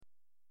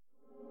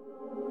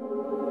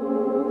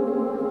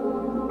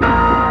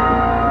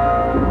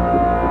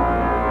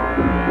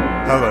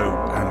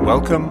and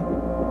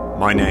welcome.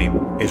 My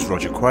name is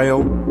Roger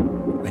Quayle,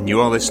 and you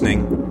are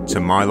listening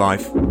to My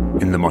Life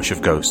in the Mosh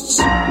of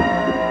Ghosts.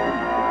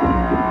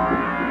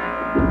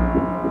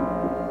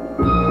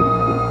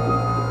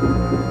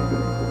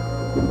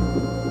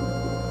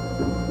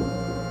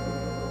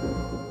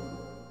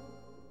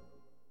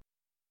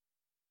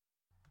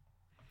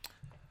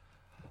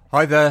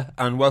 Hi there,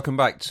 and welcome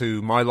back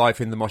to My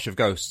Life in the Mosh of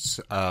Ghosts.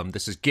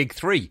 This is Gig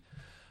 3,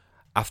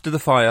 After the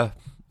Fire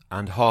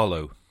and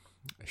Harlow,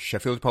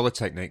 Sheffield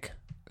Polytechnic,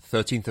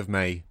 13th of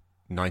May,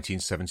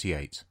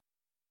 1978.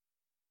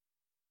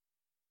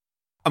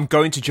 I'm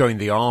going to join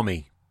the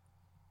army.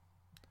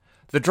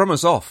 The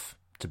drummer's off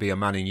to be a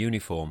man in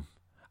uniform,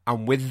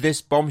 and with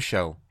this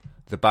bombshell,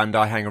 the band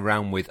I hang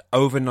around with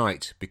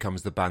overnight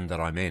becomes the band that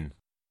I'm in.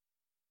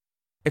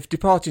 If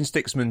departing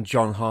Sticksman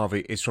John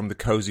Harvey is from the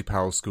Cozy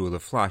Powell school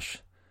of Flash,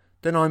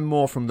 then I'm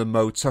more from the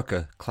Mo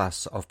Tucker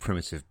class of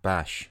Primitive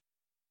Bash.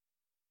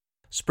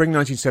 Spring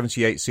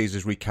 1978 sees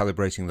us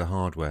recalibrating the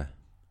hardware.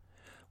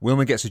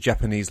 Wilma gets a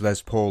Japanese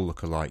Les Paul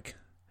look-alike.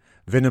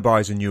 Vinner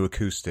buys a new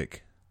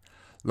acoustic.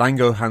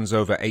 Lango hands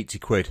over 80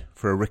 quid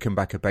for a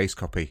Rickenbacker bass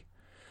copy,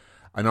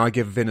 and I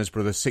give Vinner's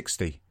brother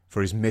 60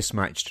 for his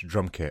mismatched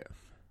drum kit.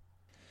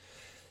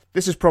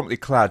 This is promptly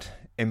clad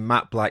in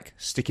matte black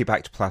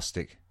sticky-backed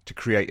plastic to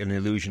create an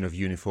illusion of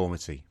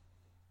uniformity.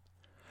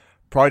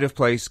 Pride of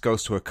place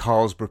goes to a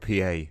Carlsberg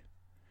PA,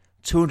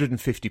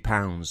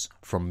 £250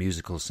 from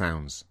Musical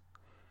Sounds,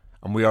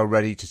 and we are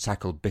ready to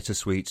tackle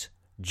Bittersweet,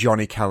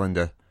 Johnny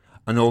Calendar,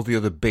 and all the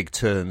other big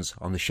turns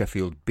on the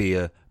Sheffield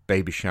beer,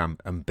 Babysham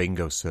and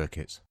bingo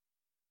circuit.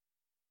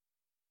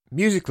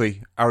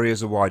 Musically, our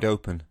ears are wide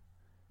open.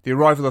 The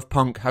arrival of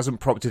punk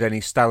hasn't prompted any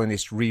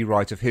Stalinist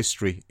rewrite of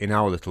history in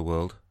our little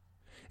world.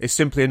 It's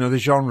simply another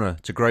genre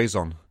to graze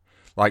on,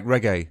 like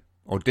reggae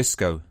or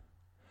disco.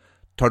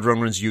 Todd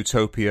Rundgren's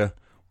Utopia,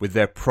 with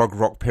their prog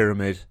rock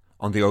pyramid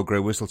on the Old Grey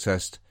Whistle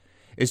test,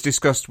 is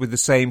discussed with the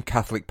same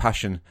Catholic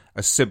passion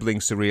as sibling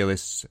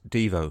surrealists'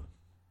 Devo.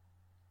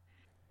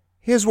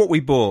 Here's what we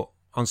bought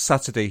on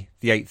Saturday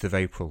the 8th of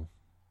April.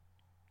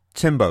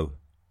 Timbo,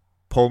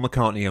 Paul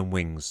McCartney and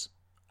Wings,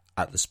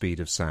 At the Speed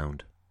of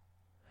Sound.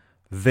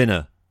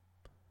 Vinner,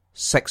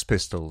 Sex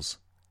Pistols,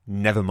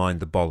 Never Mind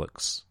the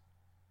Bollocks.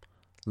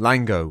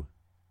 Lango,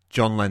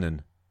 John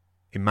Lennon,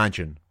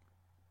 Imagine.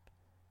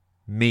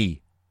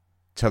 Me,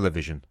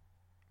 Television,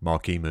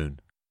 Marquee Moon.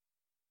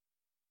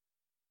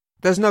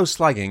 There's no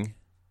slagging,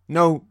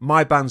 no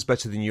my band's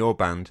better than your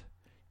band,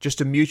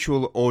 just a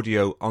mutual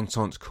audio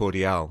entente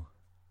cordiale.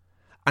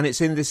 And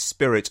it's in this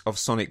spirit of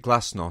sonic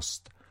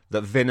glasnost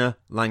that Vinner,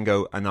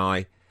 Lango and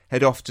I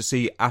head off to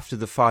see After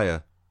the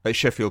Fire at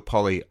Sheffield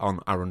Poly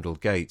on Arundel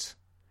Gate.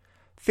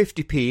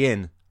 50p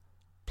in,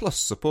 plus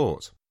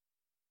support.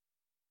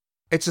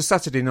 It's a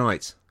Saturday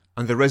night,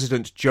 and the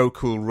resident Joe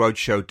Cool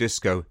Roadshow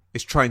disco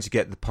is trying to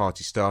get the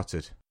party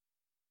started.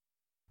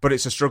 But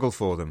it's a struggle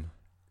for them,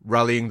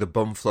 rallying the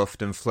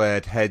bum-fluffed and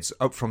flared heads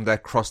up from their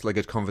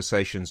cross-legged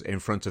conversations in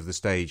front of the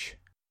stage.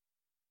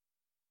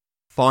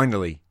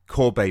 Finally,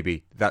 Core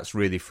Baby, That's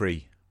Really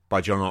Free, by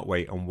John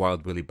Otway and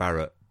Wild Willie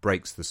Barrett,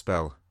 breaks the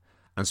spell,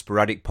 and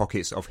sporadic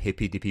pockets of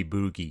hippy-dippy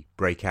boogie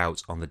break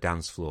out on the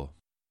dance floor.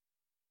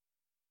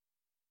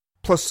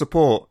 Plus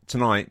support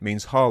tonight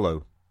means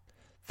Harlow.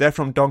 They're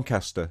from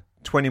Doncaster,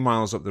 20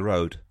 miles up the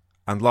road,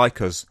 and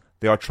like us,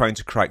 they are trying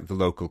to crack the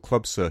local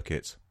club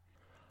circuit.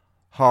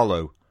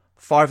 Harlow,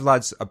 5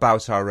 lads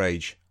about our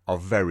age, are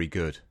very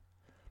good.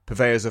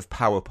 Purveyors of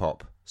power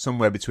pop,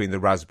 somewhere between the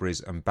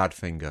Raspberries and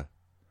Badfinger.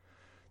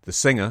 The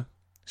singer,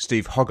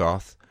 Steve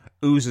Hogarth,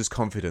 oozes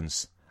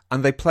confidence,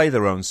 and they play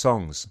their own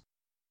songs.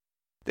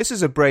 This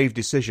is a brave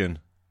decision.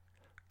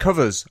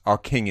 Covers are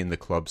king in the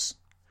clubs.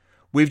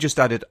 We've just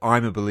added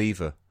I'm a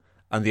Believer,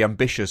 and the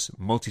ambitious,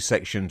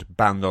 multi-sectioned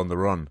Band on the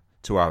Run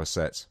to our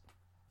set.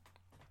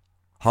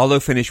 Harlow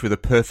finished with a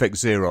perfect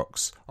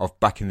Xerox of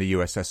Back in the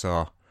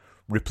USSR,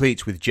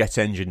 replete with jet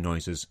engine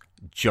noises,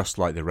 just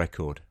like the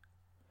record.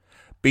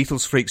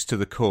 Beatles freaks to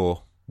the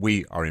core,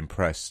 we are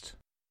impressed.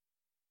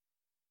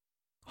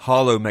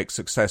 Harlow makes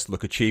success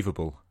look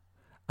achievable,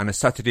 and a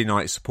Saturday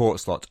night support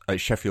slot at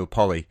Sheffield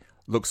Poly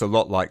looks a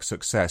lot like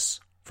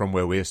success from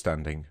where we're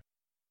standing.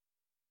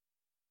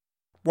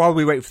 While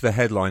we wait for the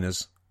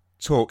headliners,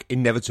 talk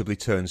inevitably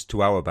turns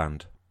to our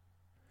band.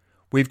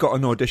 We've got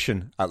an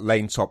audition at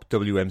Lane Top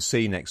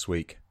WMC next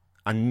week,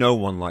 and no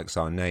one likes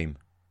our name.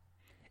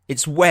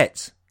 It's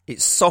wet,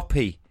 it's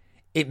soppy,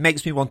 it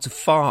makes me want to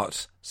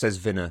fart, says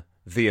Vinner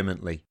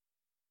vehemently.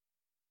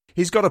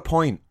 He's got a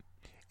point.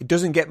 It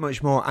doesn't get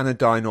much more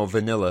anodyne or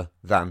vanilla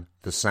than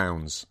The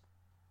Sounds.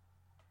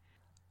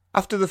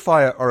 After the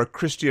Fire are a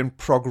Christian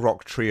prog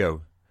rock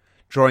trio,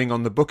 drawing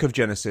on the Book of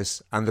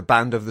Genesis and the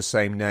band of the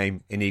same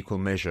name in equal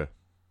measure.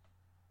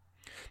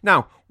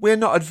 Now, we're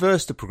not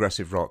adverse to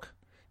progressive rock.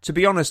 To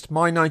be honest,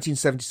 my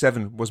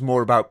 1977 was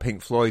more about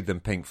Pink Floyd than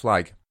Pink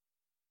Flag.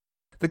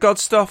 The God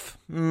stuff?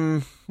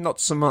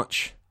 Not so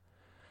much.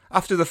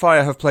 After the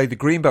Fire have played the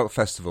Greenbelt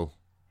Festival,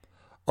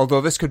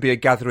 although this could be a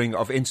gathering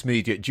of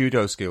intermediate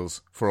judo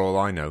skills, for all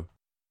I know.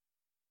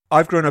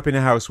 I've grown up in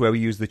a house where we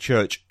use the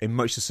church in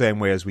much the same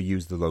way as we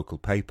use the local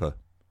paper,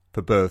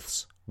 for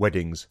births,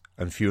 weddings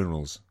and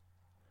funerals.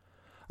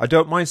 I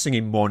don't mind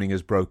singing Morning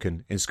Has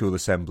Broken in school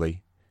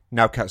assembly,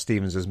 now Cat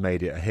Stevens has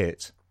made it a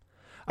hit,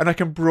 and I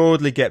can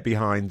broadly get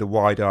behind the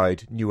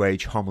wide-eyed New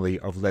Age homily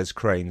of Les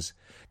Crane's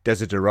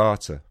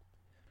Desiderata.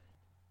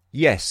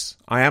 Yes,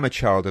 I am a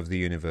child of the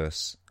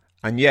universe,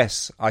 and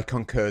yes, I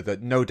concur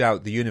that no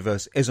doubt the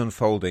universe is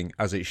unfolding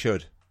as it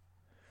should.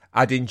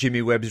 Add in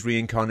Jimmy Webb's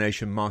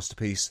reincarnation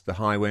masterpiece, The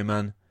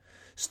Highwayman,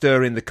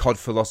 stir in the cod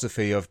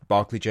philosophy of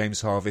Barclay James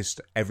Harvest,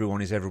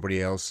 Everyone is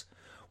Everybody Else,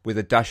 with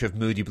a dash of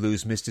Moody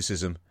Blues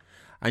mysticism,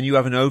 and you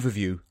have an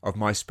overview of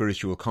my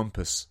spiritual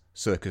compass,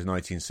 circa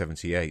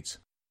 1978.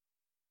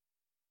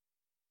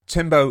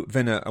 Timbo,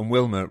 Vinner and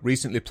Wilma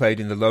recently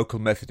played in the local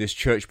Methodist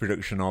church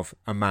production of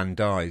A Man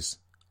Dies,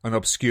 an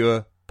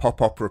obscure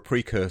pop opera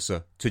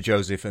precursor to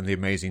Joseph and the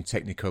Amazing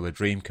Technicolor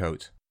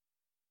Dreamcoat.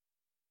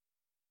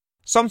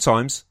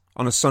 Sometimes,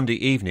 on a Sunday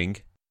evening,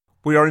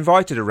 we are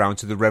invited around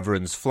to the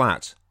Reverend's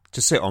flat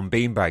to sit on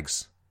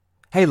beanbags.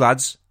 Hey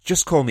lads,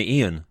 just call me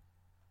Ian.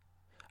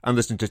 And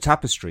listen to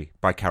Tapestry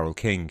by Carole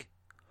King,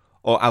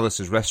 or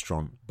Alice's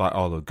Restaurant by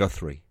Arlo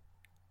Guthrie.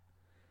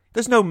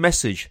 There's no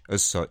message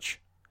as such,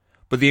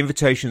 but the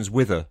invitations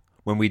wither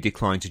when we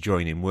decline to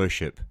join in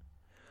worship,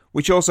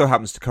 which also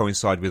happens to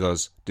coincide with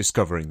us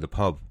discovering the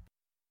pub.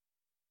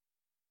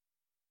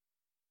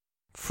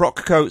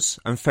 Frock coats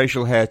and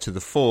facial hair to the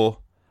fore,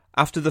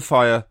 after the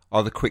fire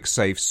are the quick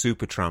save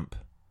Supertramp,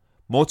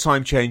 more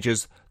time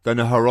changers than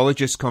a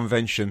horologist's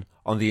convention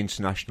on the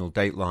international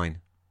dateline.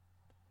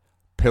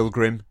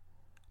 Pilgrim,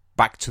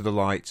 Back to the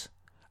Light,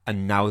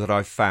 and Now That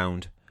I've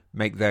Found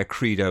make their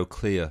credo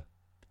clear.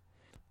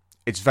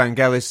 It's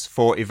Vangelis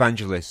for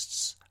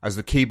evangelists, as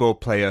the keyboard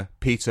player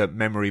Peter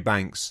Memory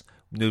Banks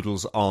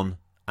noodles on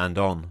and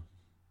on.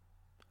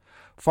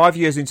 5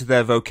 years into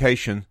their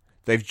vocation,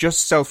 they've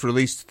just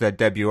self-released their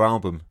debut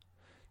album.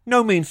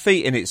 No mean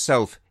feat in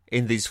itself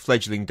in these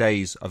fledgling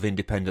days of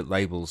independent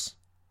labels.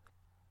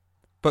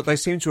 But they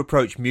seem to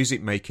approach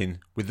music making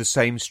with the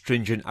same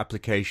stringent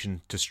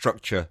application to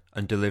structure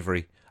and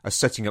delivery as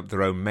setting up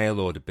their own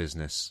mail-order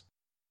business.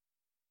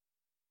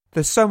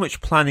 There's so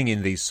much planning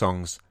in these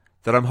songs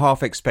that I'm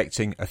half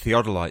expecting a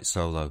theodolite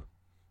solo.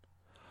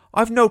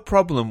 I've no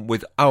problem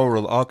with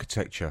aural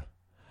architecture,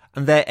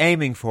 and they're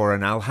aiming for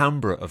an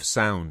Alhambra of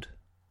sound.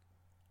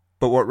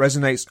 But what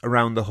resonates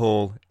around the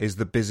hall is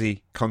the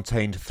busy,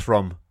 contained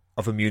thrum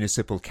of a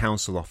municipal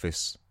council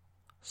office.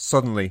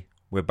 Suddenly,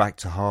 we're back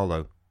to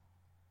Harlow.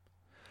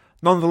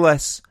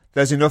 Nonetheless,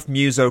 there's enough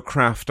muso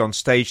craft on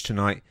stage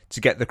tonight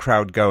to get the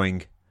crowd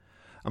going,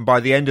 and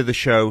by the end of the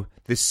show,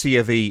 this C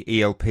of E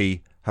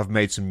ELP have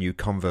made some new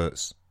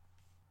converts.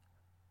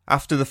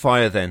 After the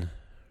Fire then,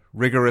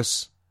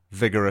 rigorous,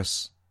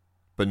 vigorous,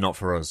 but not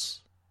for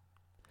us.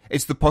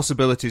 It's the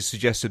possibilities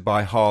suggested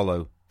by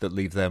Harlow that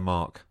leave their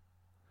mark.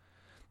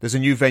 There's a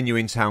new venue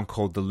in town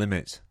called The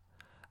Limit,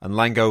 and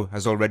Lango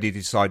has already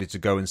decided to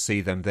go and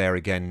see them there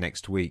again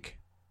next week.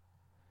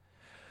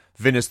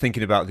 Vinner's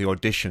thinking about the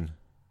audition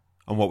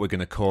and what we're going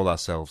to call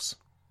ourselves.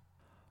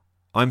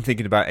 I'm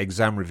thinking about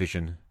exam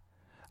revision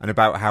and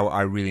about how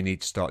I really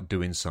need to start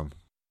doing some.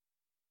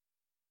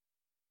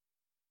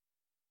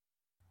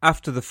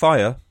 After the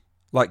Fire,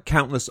 like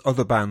countless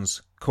other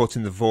bands caught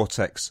in the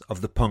vortex of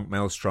the punk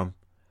maelstrom,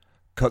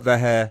 cut their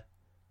hair,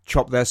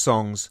 chopped their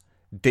songs,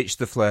 ditched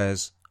the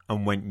flares,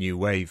 and went new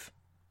wave.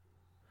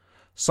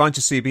 Signed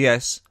to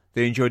CBS,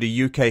 they enjoyed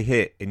a UK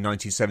hit in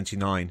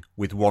 1979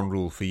 with One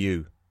Rule for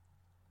You,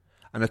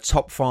 and a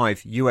top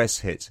 5 US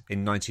hit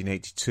in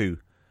 1982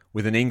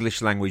 with an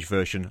English-language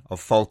version of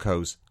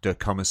Falco's Der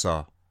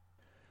Kommissar.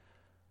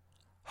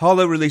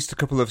 Harlow released a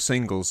couple of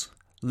singles,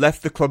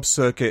 left the club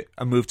circuit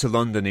and moved to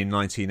London in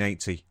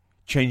 1980,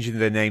 changing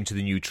their name to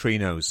the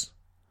Neutrinos.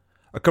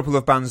 A couple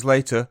of bands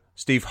later,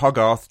 Steve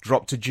Hogarth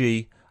dropped to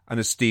G, and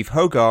as Steve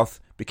Hogarth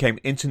became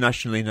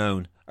internationally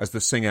known as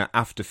the singer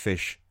After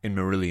Fish in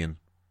Marillion.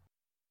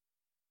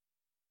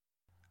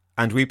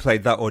 And we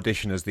played that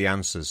audition as The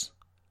Answers,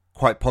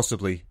 quite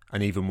possibly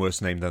an even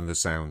worse name than The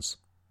Sounds.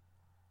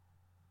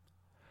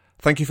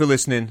 Thank you for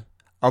listening.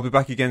 I'll be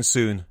back again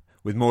soon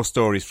with more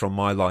stories from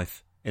my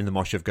life in the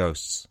Mosh of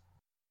Ghosts.